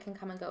 you know, it can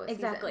come and go with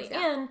exactly.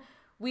 seasons. Yeah. And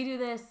we do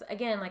this,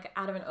 again, like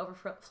out of an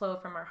overflow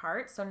from our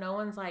heart. So no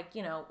one's like,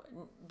 you know,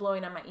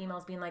 blowing up my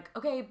emails being like,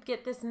 okay,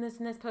 get this and this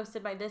and this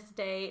posted by this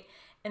date.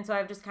 And so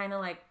I've just kind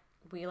of like,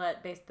 we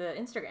let the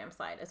Instagram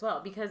slide as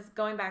well. Because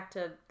going back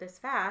to this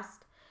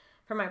fast,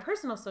 for my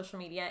personal social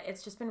media,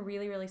 it's just been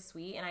really, really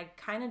sweet. And I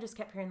kind of just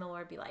kept hearing the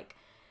Lord be like,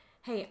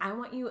 hey, I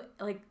want you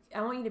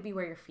to be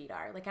where your feet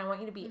are. Like, I want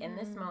you to be in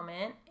this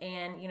moment.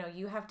 And, you know,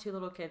 you have 2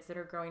 little kids that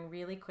are growing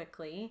really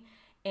quickly.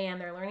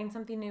 And they're learning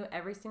something new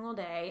every single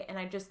day. And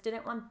I just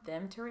didn't want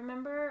them to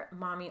remember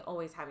mommy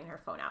always having her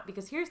phone out.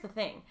 Because here's the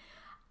thing.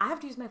 I have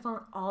to use my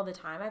phone all the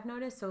time, I've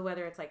noticed. So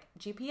whether it's like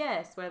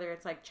GPS, whether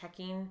it's like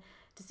checking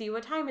to see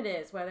what time it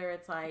is, whether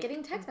it's like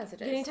getting text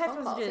messages,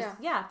 phone calls,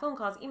 phone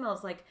calls,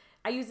 emails. Like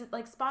I use it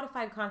like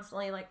Spotify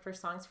constantly, like for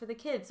songs for the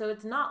kids. So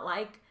it's not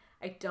like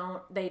they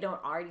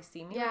don't already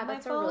see me. Yeah, on my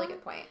that's phone. a really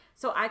good point.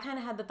 So I kind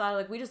of had the thought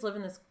like we just live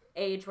in this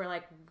age where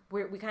like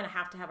we kind of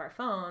have to have our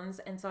phones,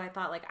 and so I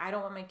thought like I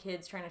don't want my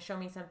kids trying to show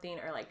me something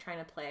or like trying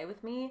to play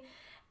with me,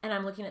 and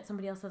I'm looking at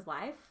somebody else's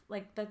life.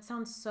 Like that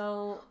sounds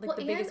so like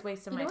the biggest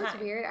waste of my time. You know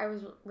what's weird? I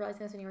was realizing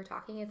this when you were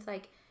talking. It's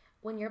like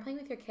when you're playing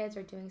with your kids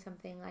or doing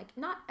something, like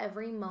not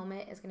every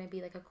moment is going to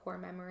be like a core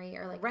memory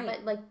or like,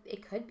 but like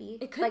it could be.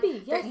 It could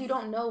be. Yes. You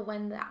don't know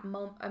when that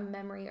a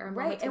memory or a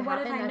moment's going to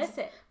happen. And what if I miss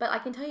it? But I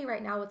can tell you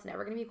right now, what's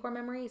never going to be a core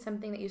memory is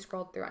something that you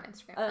scrolled through on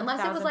Instagram,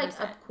 unless it was like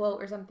a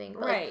quote or something.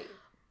 But, right. Like,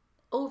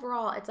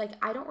 overall, it's like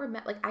I don't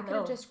remember. Like I could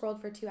have just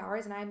scrolled for 2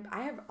 hours, and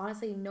I have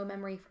honestly no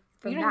memory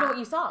from you didn't know what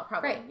you saw,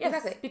 probably. Right. Yes,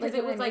 exactly. Because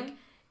it was like.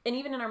 And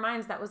even in our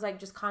minds, that was like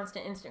just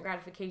constant, instant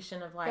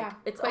gratification of like,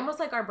 it's quick. Almost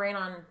like our brain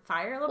on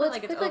fire a little bit,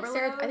 like it's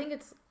overload. I think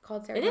it's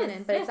called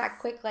serotonin, but it's that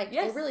quick, like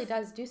it really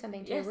does do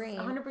something to your brain.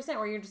 100%,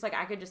 where you're just like,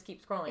 I could just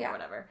keep scrolling or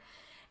whatever.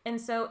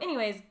 And so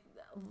anyways,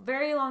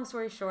 very long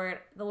story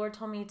short, the Lord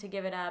told me to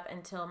give it up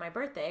until my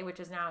birthday, which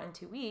is now in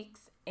 2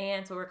 weeks.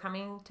 And so we're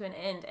coming to an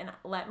end. And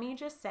let me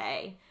just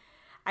say,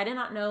 I did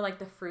not know like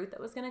the fruit that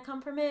was going to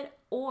come from it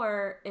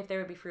or if there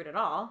would be fruit at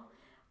all.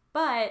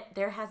 But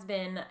there has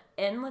been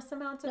endless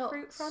amounts of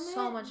fruit from it.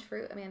 So much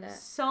fruit, Amanda.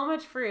 So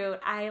much fruit.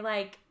 I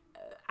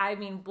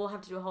mean, we'll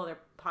have to do a whole other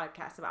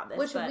podcast about this.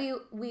 Which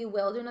we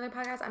will do another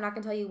podcast. I'm not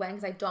going to tell you when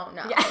because I don't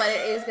know. Yeah. But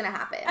it is going to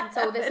happen.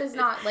 So this is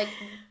not like,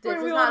 this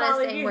is not us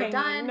saying we're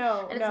done.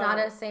 No, and it's not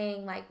us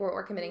saying like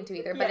we're committing to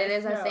either. But it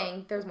is us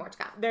saying there's more to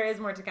come. There is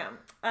more to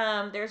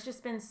come. There's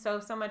just been so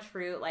much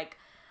fruit. Like,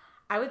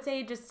 I would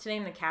say just to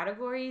name the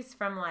categories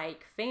from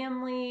like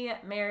family,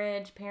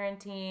 marriage,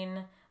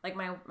 parenting, like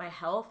my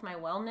health, my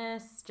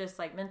wellness, just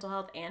like mental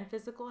health and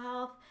physical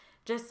health,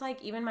 just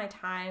like even my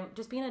time,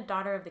 just being a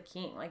daughter of the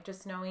King, like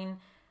just knowing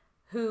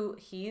who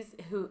he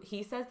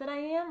says that I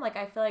am. Like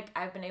I feel like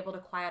I've been able to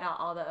quiet out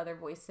all the other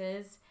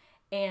voices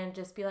and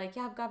just be like,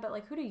 yeah, God, but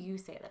like who do you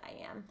say that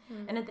I am?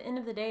 Mm-hmm. And at the end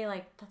of the day,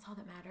 like that's all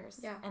that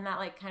matters. Yeah. And that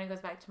like kind of goes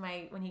back to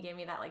when he gave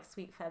me that like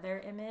sweet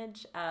feather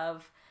image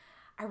of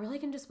I really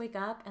can just wake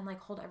up and like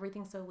hold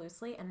everything so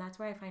loosely, and that's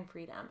where I find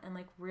freedom and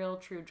like real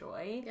true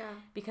joy. Yeah.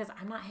 Because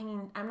I'm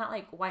not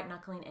like white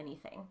knuckling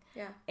anything.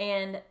 Yeah.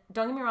 And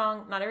don't get me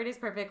wrong, not every day's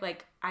perfect.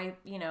 Like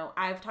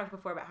I've talked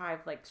before about how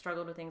I've like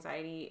struggled with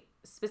anxiety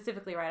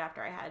specifically right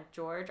after I had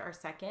George, our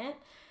second.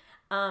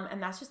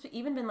 And that's just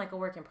even been like a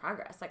work in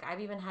progress. Like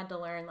I've even had to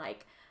learn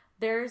like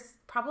there's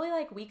probably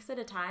like weeks at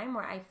a time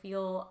where I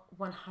feel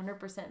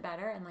 100%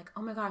 better and like,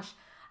 oh my gosh,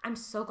 I'm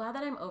so glad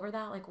that I'm over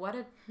that. Like, what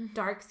a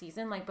dark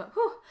season. Like, but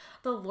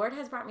the Lord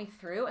has brought me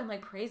through, and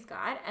like, praise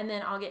God. And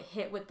then I'll get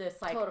hit with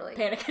this like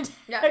panic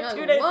attack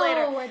 2 days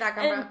later. Where'd that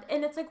come from?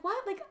 And it's like,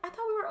 what? Like, I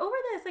thought we were over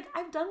this. Like,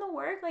 I've done the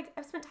work. Like,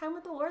 I've spent time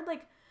with the Lord.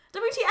 Like,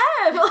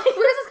 WTF? Like, where's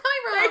this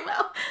coming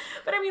from?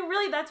 But I mean,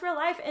 really, that's real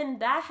life.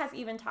 And that has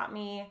even taught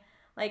me,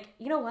 like,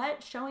 you know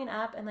what? Showing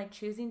up and like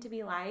choosing to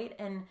be light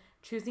and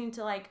choosing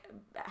to like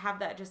have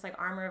that just like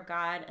armor of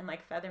God and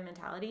like feather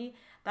mentality.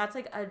 That's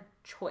like a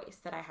choice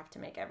that I have to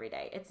make every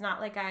day. It's not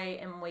like I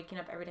am waking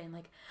up every day and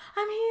like,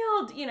 I'm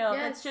healed. You know,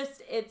 It's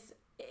just,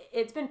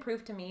 it's been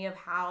proof to me of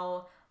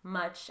how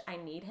much I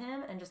need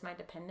him and just my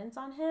dependence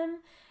on him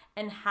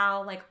and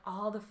how like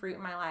all the fruit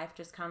in my life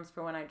just comes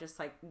from when I just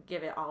like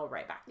give it all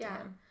right back to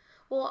him.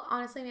 Well,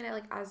 honestly, I mean,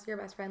 like as your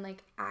best friend,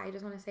 like I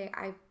just want to say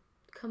I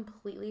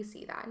completely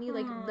see that in you.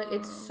 Like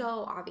it's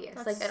so obvious.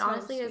 That's like it so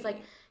honestly sweet. is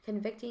like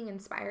convicting,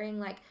 inspiring.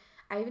 Like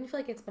I even feel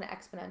like it's been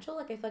exponential.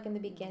 Like I feel like in the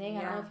beginning,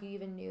 I don't know if you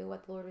even knew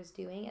what the Lord was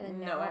doing, and then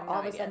now all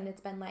of a sudden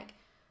it's been like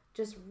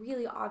just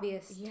really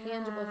obvious,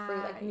 tangible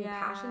fruit, like new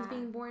passions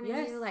being born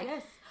in you, like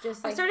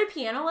just like I started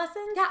piano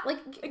lessons. Yeah, like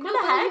no, but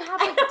you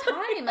have like the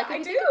time, like if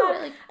you think about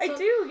it, like I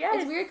do. Yes,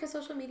 it's weird because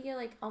social media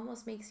like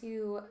almost makes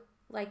you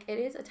like it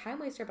is a time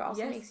waster, but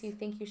also makes you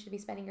think you should be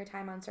spending your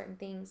time on certain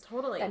things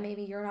that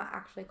maybe you're not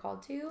actually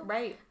called to.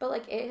 Right. But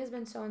like it has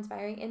been so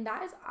inspiring, and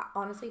that is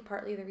honestly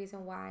partly the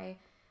reason why.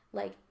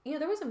 Like, you know,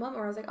 there was a moment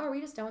where I was like, oh, are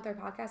we just done with our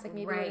podcast? Like,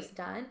 maybe we're just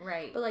done.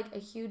 Right. But, like, a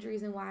huge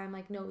reason why I'm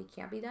like, no, we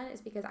can't be done is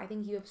because I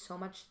think you have so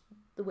much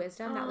the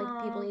wisdom that,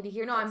 like, people need to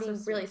hear. No, I'm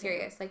being really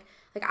serious. Like,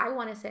 I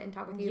want to sit and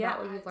talk with you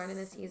about what you've learned in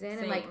this season.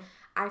 And, like,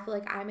 I feel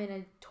like I'm in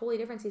a totally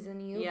different season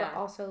than you. But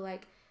also,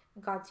 like,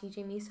 God's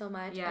teaching me so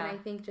much. And I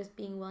think just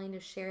being willing to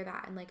share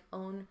that and, like,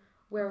 own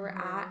where we're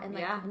at and,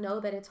 like, know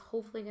that it's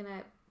hopefully going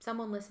to,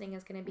 someone listening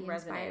is going to be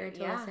inspired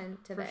to listen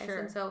to this. Sure.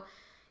 And so,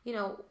 you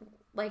know,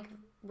 like,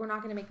 we're not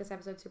going to make this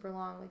episode super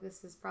long. Like,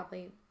 this is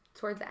probably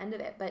towards the end of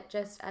it, but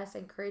just us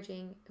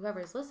encouraging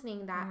whoever's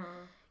listening that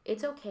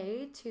it's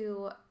okay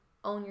to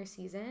own your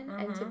season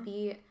and to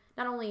be,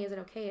 not only is it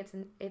okay,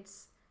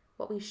 it's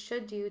what we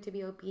should do to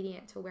be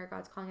obedient to where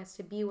God's calling us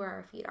to be, where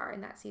our feet are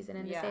in that season,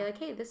 and to say like,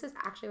 hey, this is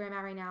actually where I'm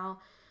at right now,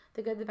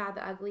 the good, the bad,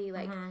 the ugly,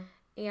 like,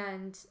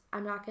 and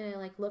I'm not going to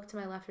like look to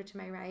my left or to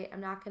my right. I'm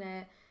not going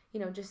to,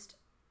 you know, just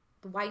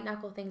white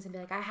knuckle things and be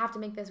like, I have to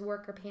make this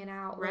work or pan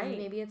out. Right.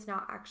 Maybe it's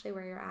not actually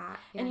where you're at.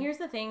 And here's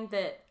the thing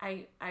that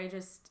I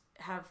just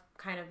have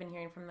kind of been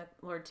hearing from the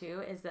Lord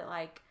too, is that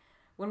like,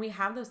 when we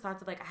have those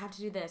thoughts of like, I have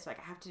to do this, like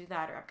I have to do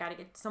that, or I've got to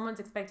get,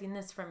 someone's expecting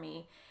this from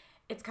me.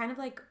 It's kind of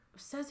like,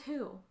 says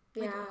who?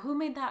 Like, who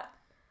made that?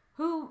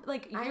 Who,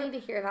 like, I need to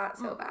hear that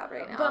so bad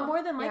right now. But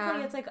more than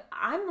likely, it's like,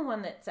 I'm the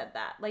one that said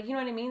that. Like, you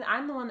know what I mean?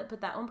 I'm the one that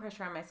put that own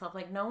pressure on myself.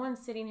 Like, no one's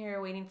sitting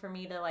here waiting for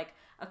me to, like,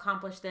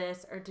 accomplish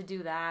this or to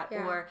do that.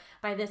 Or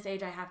by this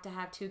age, I have to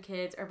have 2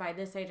 kids. Or by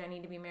this age, I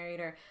need to be married.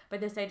 Or by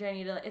this age, I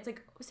need to, it's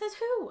like, it says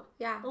who?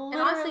 Yeah. Literally,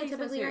 and honestly,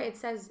 typically, right, it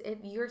says, if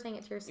you're saying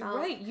it to yourself.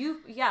 Right.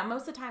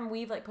 Most of the time,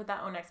 we've, like, put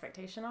that own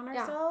expectation on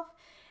ourselves.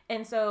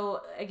 And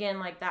so, again,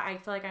 like, that, I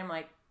feel like I'm,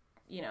 like,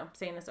 you know,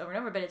 saying this over and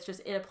over, but it's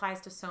just, it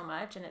applies to so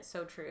much, and it's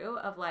so true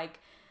of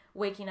like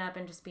waking up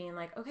and just being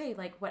like, okay,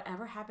 like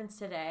whatever happens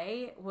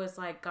today was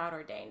like God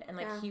ordained, and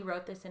like he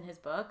wrote this in his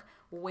book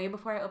way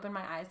before I opened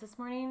my eyes this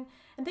morning,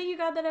 and thank you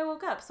God that I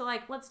woke up. So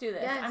like, let's do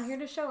this. I'm here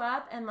to show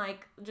up, and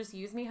like, just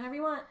use me however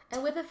you want.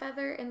 And with a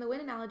feather in the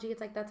wind analogy, it's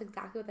like, that's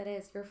exactly what that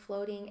is. You're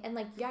floating, and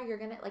like, you're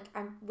gonna like,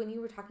 when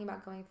you were talking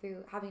about going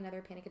through having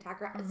another panic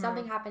attack or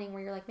something happening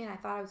where you're like, man, I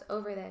thought I was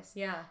over this,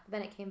 but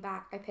then it came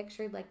back. I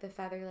pictured like the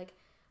feather like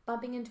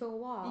bumping into a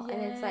wall,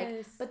 and it's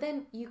like, but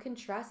then you can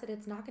trust that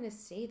it's not going to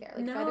stay there.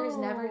 Like feathers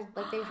never,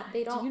 like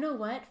they don't. Do you know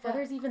what?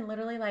 Feathers even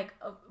literally like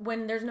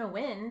when there's no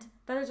wind,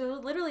 feathers are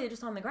literally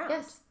just on the ground.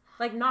 Yes.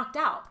 Like knocked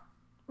out.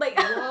 Like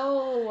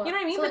whoa. You know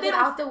what I mean? So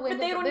but, like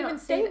they don't even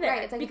stay there.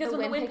 Right. It's like because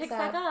when the wind picks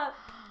back up.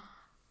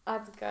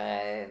 That's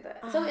good.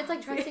 So it's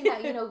like trusting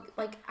that, you know,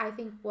 like I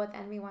think what the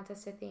enemy wants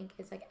us to think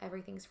is like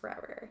everything's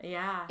forever.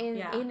 Yeah.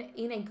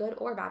 In a good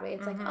or bad way.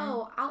 It's like,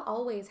 oh, I'll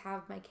always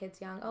have my kids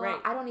young.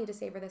 Oh, I don't need to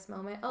savor this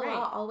moment. Oh,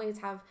 I'll always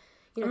have,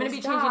 you know, I'm going to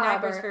be changing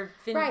diapers for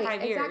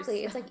 5 years.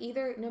 Exactly. It's like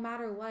either, no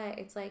matter what,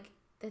 it's like,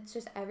 it's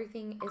just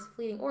everything is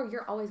fleeting, or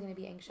you're always going to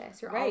be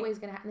anxious. You're always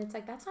going to and it's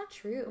like, that's not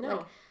true.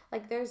 No.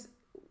 Like there's,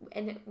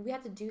 and we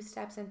have to do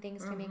steps and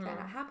things to make that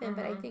not happen.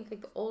 But I think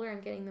like the older I'm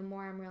getting, the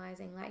more I'm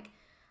realizing like,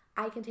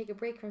 I can take a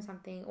break from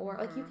something, or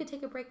like you could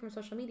take a break from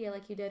social media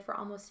like you did for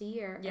almost a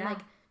year. And like,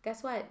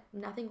 guess what?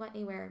 Nothing went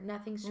anywhere.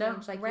 Nothing's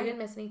changed. You didn't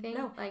miss anything.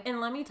 No. Like, and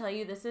let me tell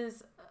you, this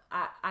is,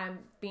 I'm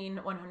being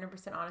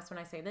 100% honest when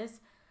I say this.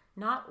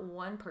 Not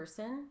one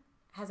person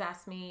has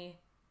asked me,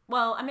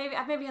 well,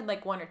 I've maybe had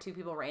like 1 or 2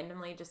 people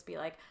randomly just be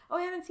like, oh,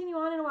 I haven't seen you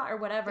on in a while or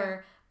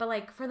whatever. But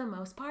like for the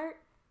most part,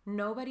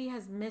 nobody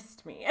has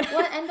missed me.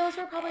 Well, and those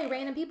were probably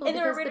random people,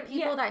 because the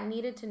people that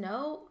needed to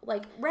know,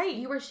 like,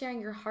 you were sharing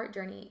your heart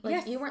journey.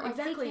 Like, you weren't like,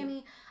 hey,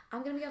 Cami,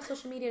 I'm going to be on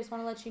social media. I just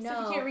want to let you know.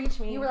 So if you can't reach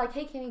me. You were like,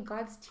 hey, Cami,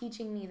 God's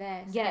teaching me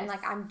this. And,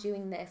 like, I'm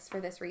doing this for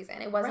this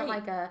reason. It wasn't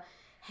like a,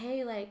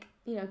 hey, like,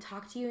 you know,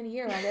 talk to you in a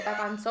year when I get back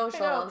on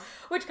socials.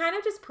 Which kind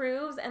of just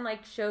proves and,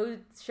 like, shows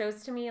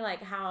to me,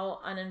 like,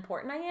 how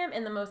unimportant I am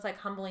in the most, like,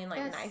 humbling,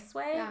 like, nice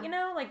way. You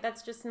know? Like,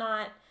 that's just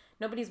not...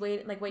 Nobody's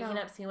waking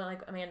up seeing what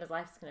like Amanda's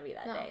life is gonna be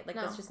that day. Like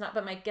that's just not.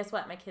 But guess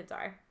what? My kids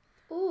are.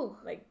 Ooh.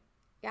 Like.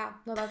 Yeah.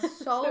 No, that's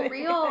so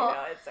real. I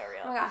know, it's so real.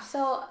 Oh my gosh.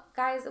 So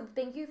guys,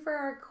 thank you for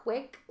our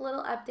quick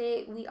little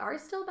update. We are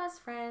still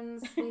best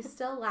friends. We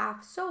still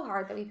laugh so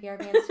hard that we pee our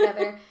pants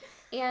together,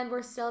 and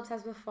we're still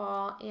obsessed with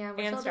fall, and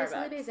we're still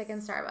basically basic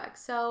in Starbucks.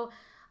 So.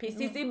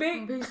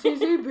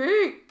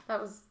 PCCB. That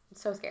was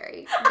so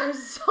scary.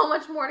 There's so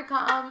much more to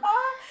come.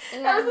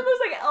 And that was the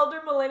most like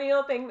elder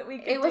millennial thing that we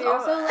could do. It was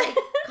also like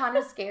kind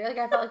of scary. Like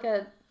I felt like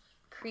a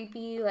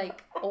creepy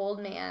like old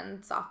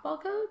man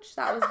softball coach.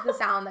 That was the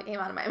sound that came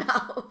out of my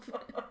mouth.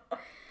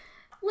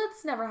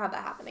 Let's never have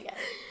that happen again.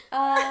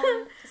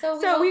 So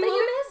we hope that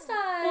you missed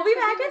us. We'll be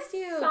back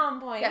at some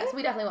point. Yes,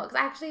 we definitely will.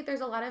 Because actually, there's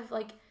a lot of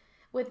like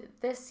with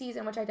this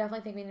season, which I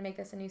definitely think we need to make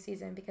this a new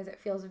season because it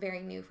feels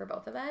very new for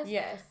both of us.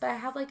 Yes. But I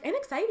have like and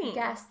exciting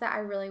guests that I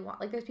really want.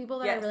 Like there's people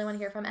that I really want to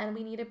hear from, and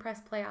we need to press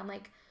play on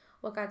like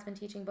what God's been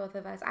teaching both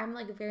of us. I'm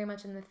like very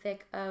much in the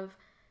thick of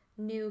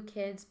new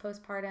kids,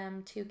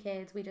 postpartum, 2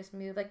 kids. We just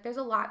moved. Like there's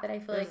a lot that I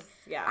feel like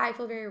I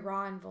feel very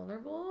raw and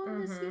vulnerable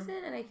in this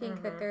season, and I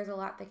think that there's a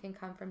lot that can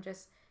come from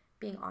just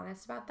being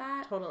honest about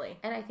that. Totally.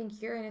 And I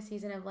think you're in a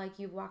season of like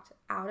you've walked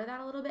out of that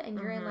a little bit, and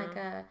you're in like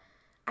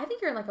I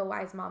think you're in like a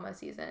wise mama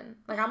season.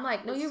 Like I'm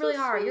like, no, you really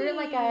are. You're in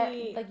like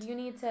a like you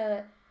need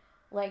to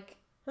like.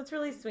 That's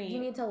really sweet. You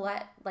need to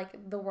let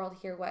like the world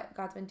hear what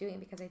God's been doing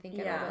because I think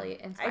it'll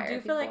really inspire. I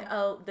do feel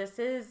like this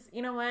is,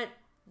 you know what,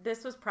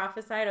 this was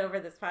prophesied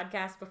over this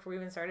podcast before we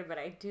even started, but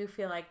I do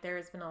feel like there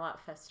has been a lot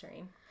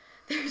festering.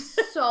 There's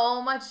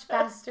so much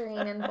festering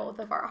in both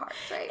of our hearts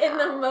right now. In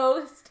the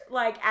most,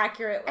 like,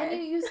 accurate way. And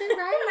you used it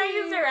right. I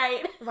used it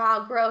right.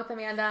 Wow, growth,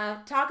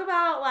 Amanda. Talk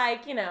about,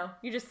 like, you know,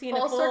 you just seen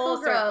full a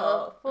full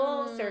circle.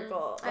 Full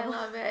circle. I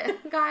love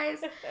it.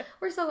 Guys,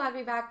 we're so glad to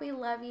be back. We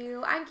love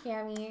you. I'm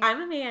Cammie. I'm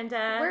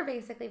Amanda. We're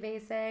basically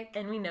basic.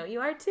 And we know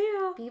you are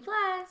too. Be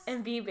blessed.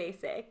 And be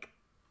basic.